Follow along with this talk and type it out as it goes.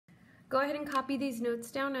Go ahead and copy these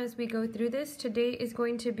notes down as we go through this. Today is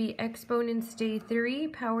going to be exponents day 3,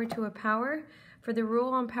 power to a power. For the rule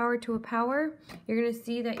on power to a power, you're going to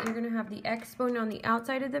see that you're going to have the exponent on the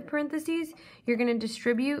outside of the parentheses. You're going to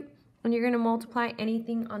distribute, and you're going to multiply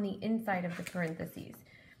anything on the inside of the parentheses.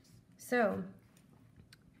 So,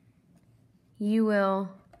 you will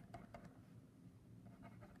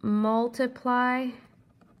multiply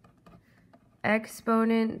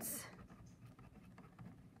exponents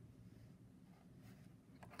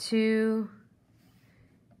to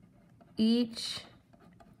each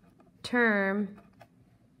term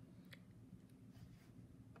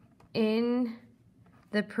in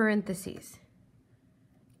the parentheses.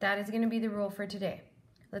 That is going to be the rule for today.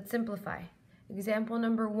 Let's simplify. Example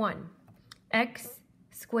number 1. X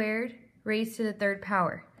squared raised to the third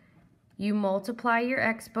power. You multiply your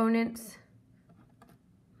exponents.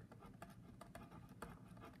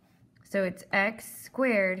 So it's x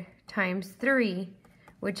squared times 3,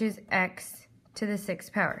 which is x to the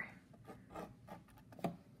 6th power.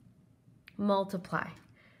 Multiply.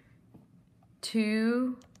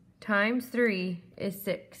 2 times 3 is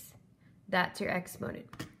 6. That's your exponent.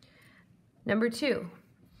 Number 2.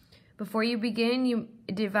 Before you begin, you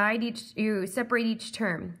separate each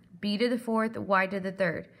term. B to the 4th, y to the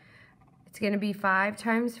 3rd. It's going to be 5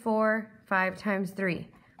 times 4, 5 times 3.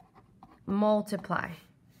 Multiply.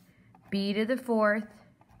 B to the 4th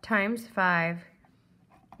times 5,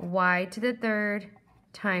 y to the 3rd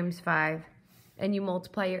times 5, and you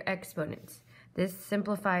multiply your exponents. This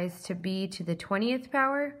simplifies to b to the 20th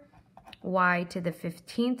power, y to the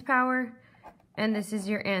 15th power, and this is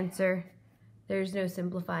your answer. There's no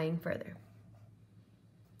simplifying further.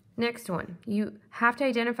 Next one, you have to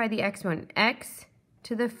identify the exponent. X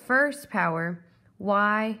to the 1st power,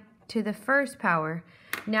 y to the 1st power.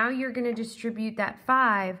 Now you're going to distribute that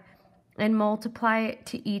 5 and multiply it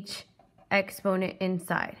to each exponent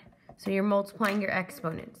inside. So you're multiplying your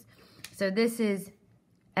exponents. So this is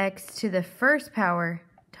x to the 1st power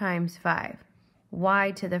times 5,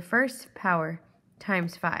 y to the 1st power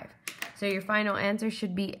times 5. So your final answer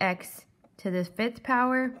should be x to the 5th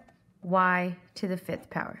power, y to the 5th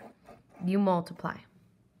power. You multiply.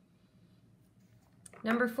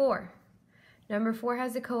 Number 4. Number 4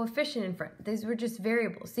 has a coefficient in front. These were just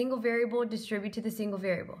variables. Single variable, distribute to the single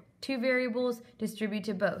variable. 2 variables, distribute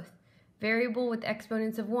to both. Variable with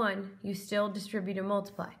exponents of 1, you still distribute and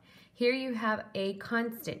multiply. Here you have a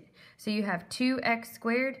constant. So you have 2x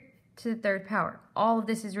squared to the 3rd power. All of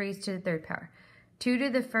this is raised to the 3rd power. 2 to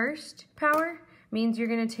the 1st power means you're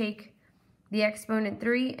going to take the exponent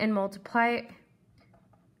 3 and multiply it.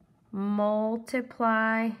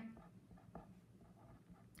 Multiply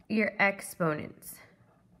your exponents.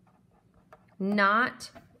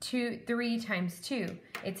 Not 3 times 2.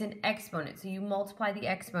 It's an exponent, so you multiply the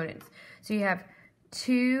exponents. So you have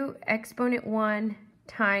 2 exponent 1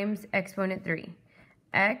 times exponent 3.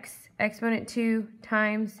 X exponent 2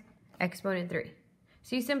 times exponent 3.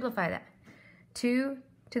 So you simplify that. 2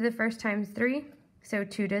 to the 1st times 3, so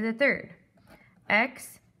 2 to the 3rd.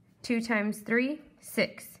 X, 2 times 3,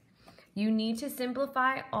 6. You need to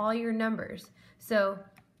simplify all your numbers. So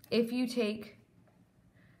if you take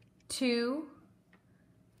 2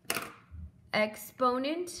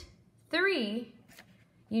 exponent 3,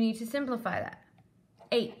 you need to simplify that.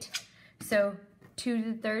 8. So 2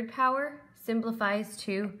 to the 3rd power simplifies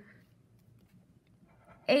to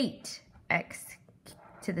 8x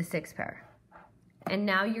to the 6th power. And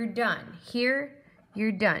now you're done. Here,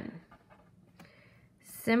 you're done.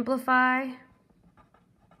 Simplify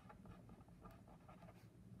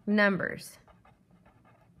numbers.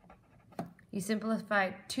 You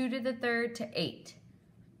simplify 2 to the 3rd to 8.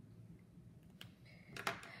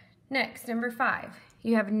 Next, number 5.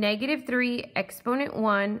 You have negative 3 exponent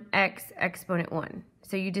 1 x exponent 1.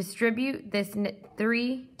 So you distribute this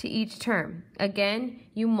 3 to each term. Again,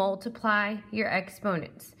 you multiply your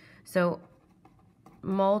exponents. So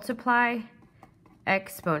multiply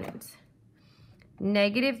exponents.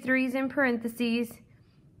 Negative 3 is in parentheses.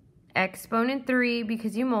 Exponent 3,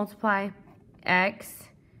 because you multiply, x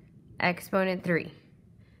exponent 3.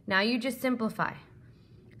 Now you just simplify.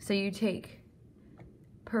 So you take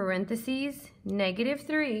parentheses, negative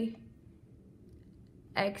 3,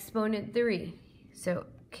 exponent 3. So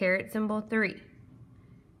caret symbol 3.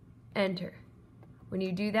 Enter. When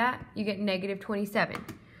you do that, you get negative 27.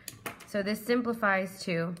 So this simplifies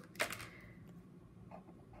to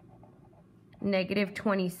negative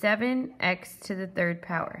 27x to the 3rd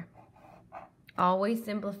power. Always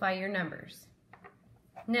simplify your numbers.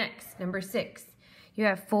 Next, number 6. You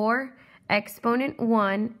have 4 exponent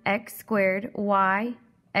 1 x squared y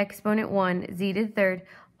exponent 1 z to the 3rd.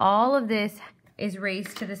 all of this is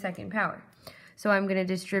raised to the second power. So I'm going to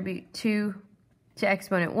distribute 2 to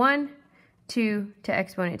exponent 1, 2 to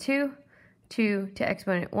exponent 2, 2 to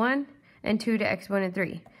exponent 1, and 2 to exponent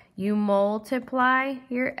 3. You multiply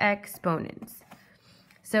your exponents.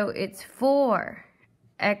 So it's 4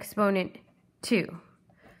 exponent 2.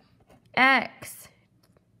 X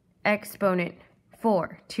exponent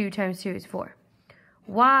 4. 2 times 2 is 4.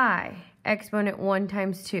 Y exponent 1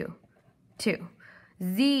 times 2. 2.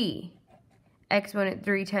 Z exponent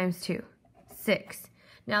 3 times 2. 6.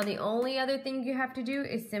 Now the only other thing you have to do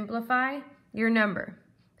is simplify your number.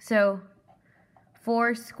 So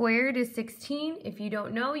 4 squared is 16. If you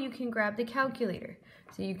don't know, you can grab the calculator.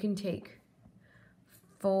 So you can take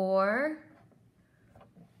 4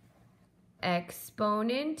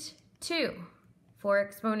 exponent 2. 4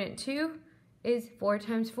 exponent 2 is 4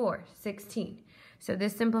 times 4, 16. So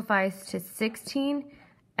this simplifies to 16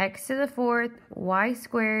 x to the 4th, y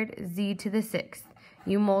squared, z to the 6th.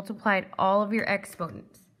 You multiplied all of your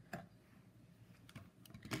exponents.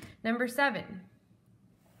 Number 7.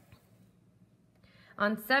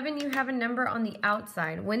 On 7, you have a number on the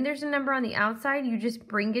outside. When there's a number on the outside, you just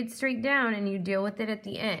bring it straight down and you deal with it at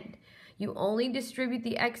the end. You only distribute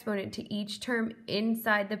the exponent to each term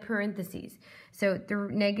inside the parentheses. So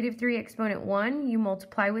negative 3 exponent 1, you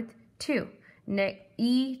multiply with 2.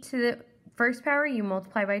 E to the first power, you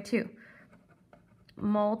multiply by 2.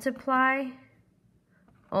 Multiply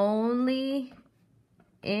only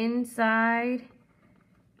inside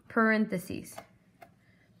parentheses.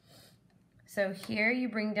 So here you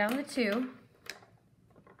bring down the 2,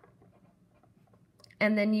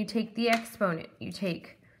 and then you take the exponent. You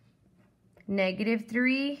take negative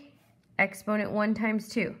 3 exponent 1 times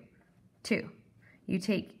 2, 2. You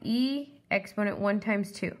take e exponent 1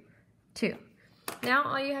 times 2, 2. Now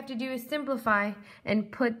all you have to do is simplify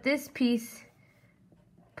and put this piece,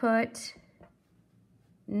 put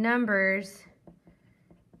numbers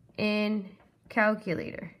in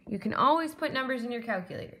calculator. You can always put numbers in your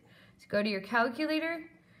calculator. So go to your calculator.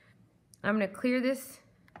 I'm going to clear this,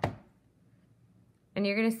 and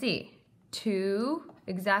you're going to see 2,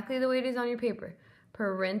 exactly the way it is on your paper,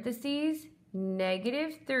 parentheses,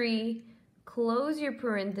 negative 3, close your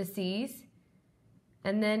parentheses,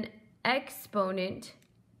 and then exponent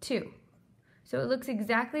 2. So it looks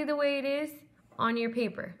exactly the way it is on your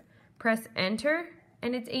paper. Press enter,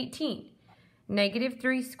 and it's 18. Negative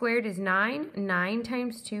 3 squared is 9. 9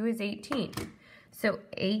 times 2 is 18. So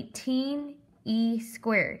 18e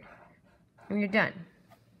squared. And you're done.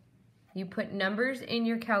 You put numbers in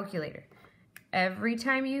your calculator. Every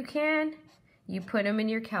time you can, you put them in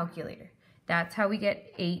your calculator. That's how we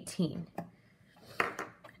get 18.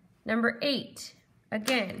 Number 8.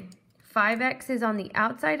 Again, 5x is on the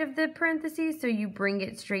outside of the parentheses, so you bring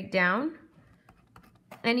it straight down.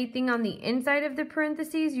 Anything on the inside of the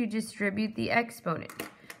parentheses, you distribute the exponent.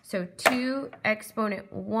 So 2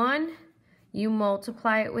 exponent 1, you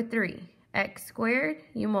multiply it with 3. X squared,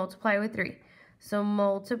 you multiply with 3. So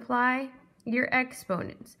multiply your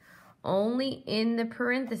exponents only in the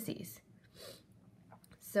parentheses.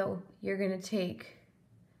 So you're going to take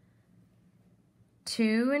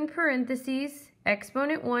 2 in parentheses,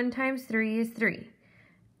 exponent 1 times 3 is 3.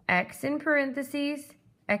 X in parentheses,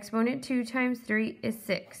 exponent 2 times 3 is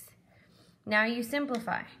 6. Now you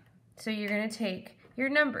simplify. So you're going to take your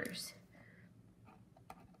numbers.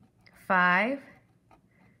 5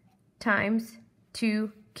 times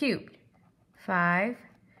 2 cubed. 5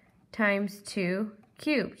 times 2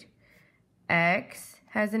 cubed. X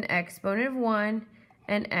has an exponent of 1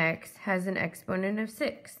 and x has an exponent of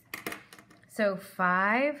 6. So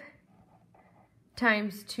 5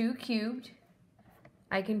 times 2 cubed,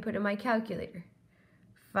 I can put in my calculator.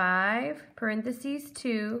 5 parentheses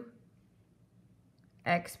 2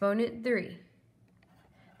 exponent 3.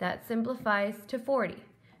 That simplifies to 40.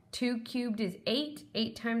 2 cubed is 8.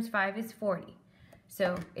 8 times 5 is 40.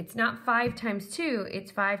 So it's not 5 times 2,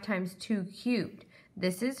 it's 5 times 2 cubed.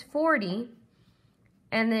 This is 40.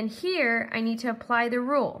 And then here I need to apply the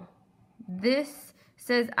rule. This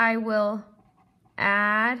says I will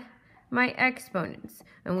add my exponents.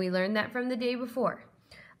 And we learned that from the day before.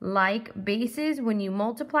 Like bases, when you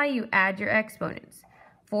multiply, you add your exponents.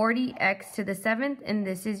 40x to the 7th, and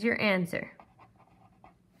this is your answer.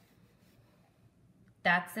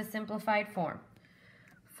 That's the simplified form.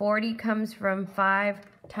 40 comes from 5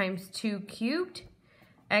 times 2 cubed.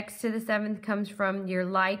 X to the 7th comes from your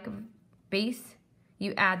like base.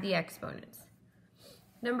 You add the exponents.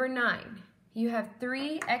 Number 9, you have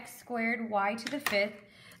 3x squared y to the 5th.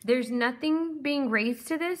 There's nothing being raised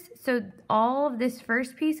to this, so all of this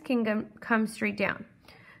first piece can come straight down.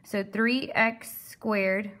 So 3x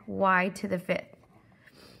squared y to the 5th.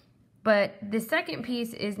 But the second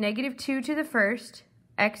piece is negative 2 to the first,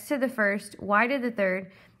 x to the first, y to the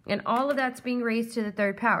third, and all of that's being raised to the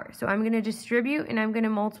third power. So I'm going to distribute and I'm going to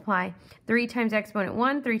multiply 3 times exponent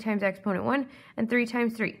 1, 3 times exponent 1, and 3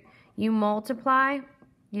 times 3. You multiply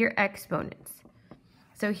your exponents.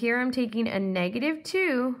 So here I'm taking a negative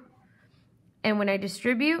 2, and when I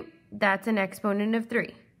distribute, that's an exponent of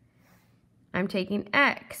 3. I'm taking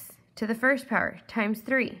x to the first power times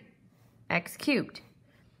 3, x cubed.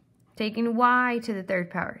 Taking y to the third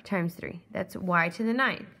power times 3, that's y to the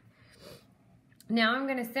 9th. Now I'm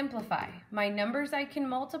going to simplify. My numbers I can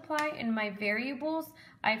multiply, and my variables,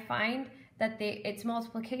 I find that it's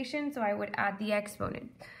multiplication, so I would add the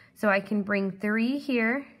exponent. So I can bring 3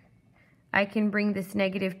 here. I can bring this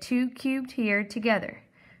negative 2 cubed here together.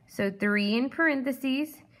 So 3 in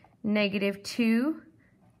parentheses, negative 2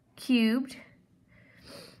 cubed.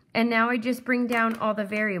 And now I just bring down all the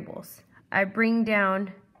variables. I bring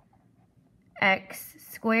down x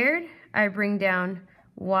squared. I bring down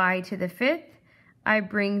y to the 5th. I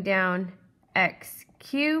bring down x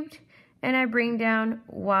cubed. And I bring down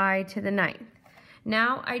y to the 9th.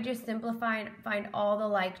 Now I just simplify and find all the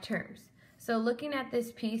like terms. So looking at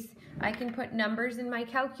this piece, I can put numbers in my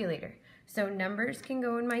calculator. So numbers can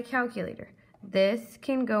go in my calculator. This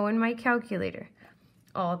can go in my calculator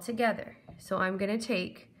all together. So I'm going to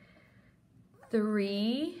take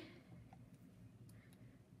 3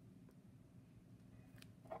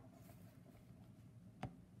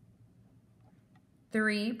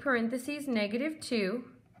 parentheses negative 2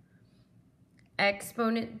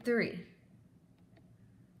 exponent 3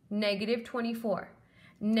 negative 24.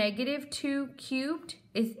 Negative 2 cubed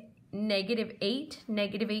is negative 8.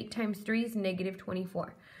 Negative 8 times 3 is negative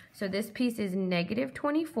 24. So this piece is negative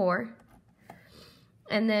 24.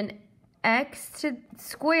 And then x to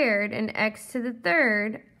squared and x to the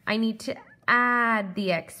third, I need to add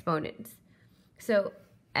the exponents. So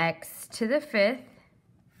x to the 5th,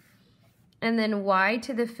 and then y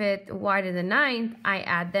to the 5th, y to the 9th, I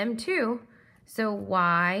add them too. So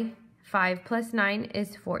y, 5 plus 9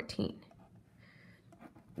 is 14.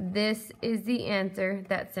 This is the answer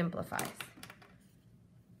that simplifies.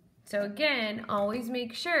 So again, always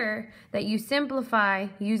make sure that you simplify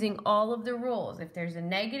using all of the rules. If there's a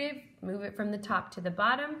negative, move it from the top to the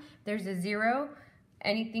bottom. If there's a 0,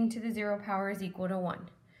 anything to the 0 power is equal to 1.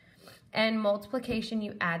 And multiplication,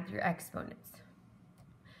 you add your exponents.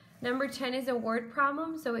 Number 10 is a word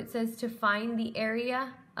problem. So it says to find the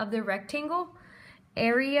area of the rectangle.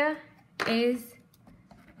 Area is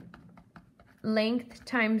length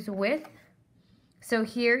times width. So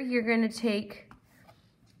here you're going to take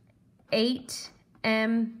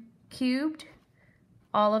 8m cubed,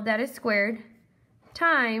 all of that is squared,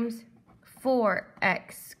 times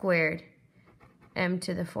 4x squared, m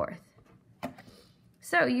to the 4th.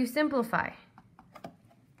 So you simplify.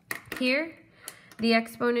 Here, the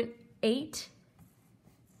exponent 8,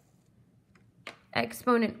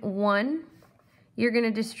 exponent 1, you're going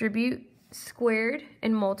to distribute squared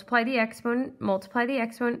and multiply the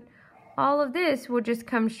exponent, all of this will just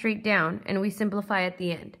come straight down and we simplify at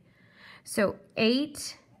the end. So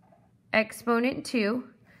 8 exponent 2,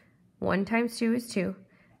 1 times 2 is 2,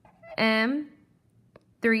 m,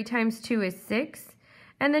 3 times 2 is 6,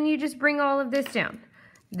 and then you just bring all of this down.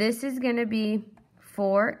 This is going to be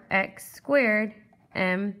 4x squared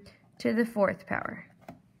m to the 4th power.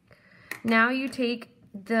 Now you take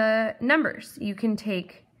the numbers. You can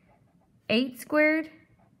take 8 squared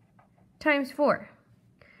times 4.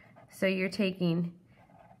 So you're taking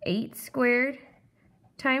 8 squared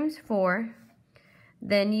times 4.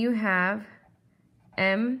 Then you have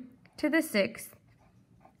m to the 6th,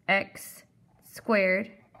 x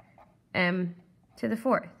squared, m to the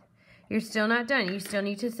 4th. You're still not done. You still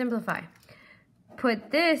need to simplify.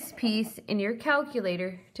 Put this piece in your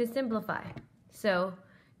calculator to simplify. So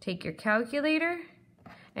take your calculator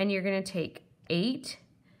and you're going to take 8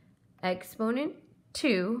 exponent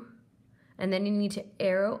 2, and then you need to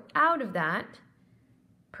arrow out of that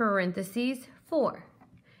parentheses 4.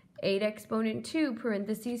 8 exponent 2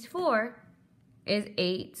 parentheses 4 is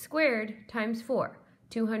 8 squared times 4,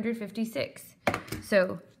 256.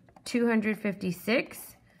 So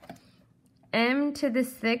 256, m to the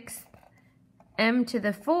 6th, m to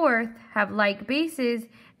the 4th have like bases,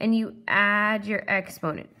 and you add your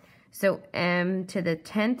exponent. So m to the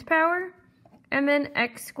 10th power, and then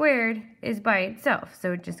x squared is by itself,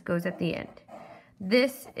 so it just goes at the end.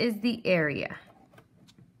 This is the area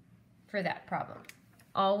for that problem.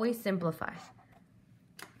 Always simplify.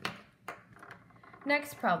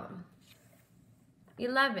 Next problem.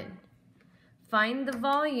 11. find the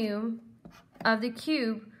volume of the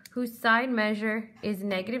cube whose side measure is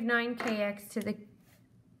negative 9kx to the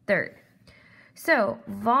third. So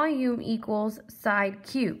volume equals side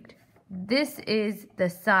cubed. This is the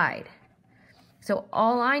side. So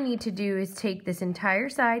all I need to do is take this entire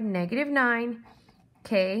side, negative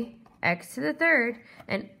 9k x to the third,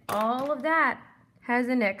 and all of that has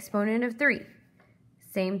an exponent of 3.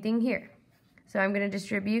 Same thing here. So I'm going to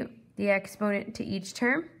distribute the exponent to each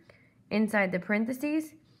term inside the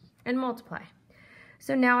parentheses and multiply.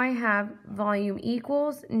 So now I have volume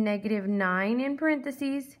equals negative 9 in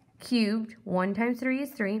parentheses cubed, 1 times 3 is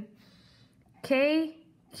 3, k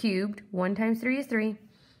cubed, 1 times 3 is 3,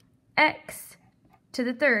 x to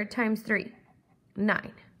the third times 3,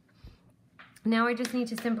 9. Now I just need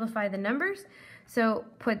to simplify the numbers. So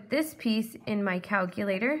put this piece in my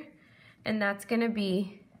calculator, and that's going to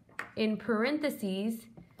be in parentheses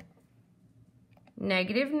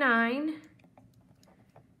negative 9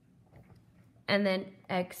 and then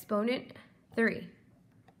exponent 3,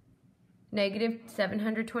 negative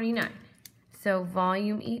 729. So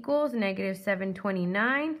volume equals negative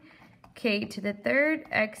 729, k to the third,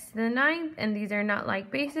 x to the ninth, and these are not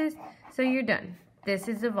like bases, so you're done. This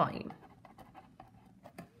is the volume.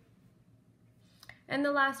 And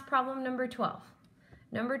the last problem, number 12.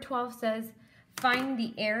 Number 12 says, find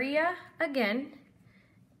the area. Again,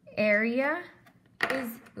 area is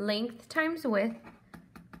length times width.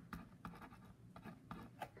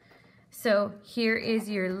 So here is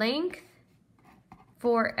your length,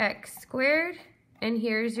 4x squared, and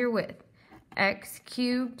here's your width, x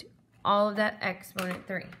cubed, all of that exponent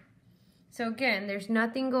 3. So again, there's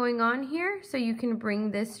nothing going on here, so you can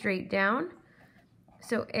bring this straight down.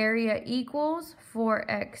 So area equals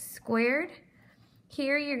 4x squared.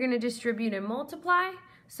 Here you're going to distribute and multiply.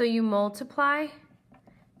 So you multiply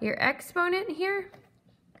your exponent here,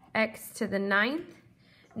 x to the ninth.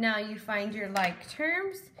 Now you find your like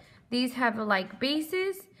terms. These have like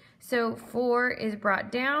bases. So 4 is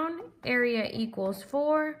brought down. Area equals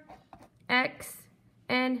 4, x,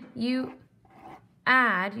 and you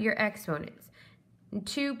add your exponents.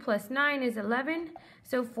 2 plus 9 is 11.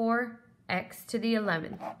 So 4x to the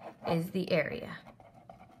 11th is the area.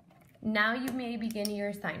 Now you may begin your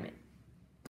assignment.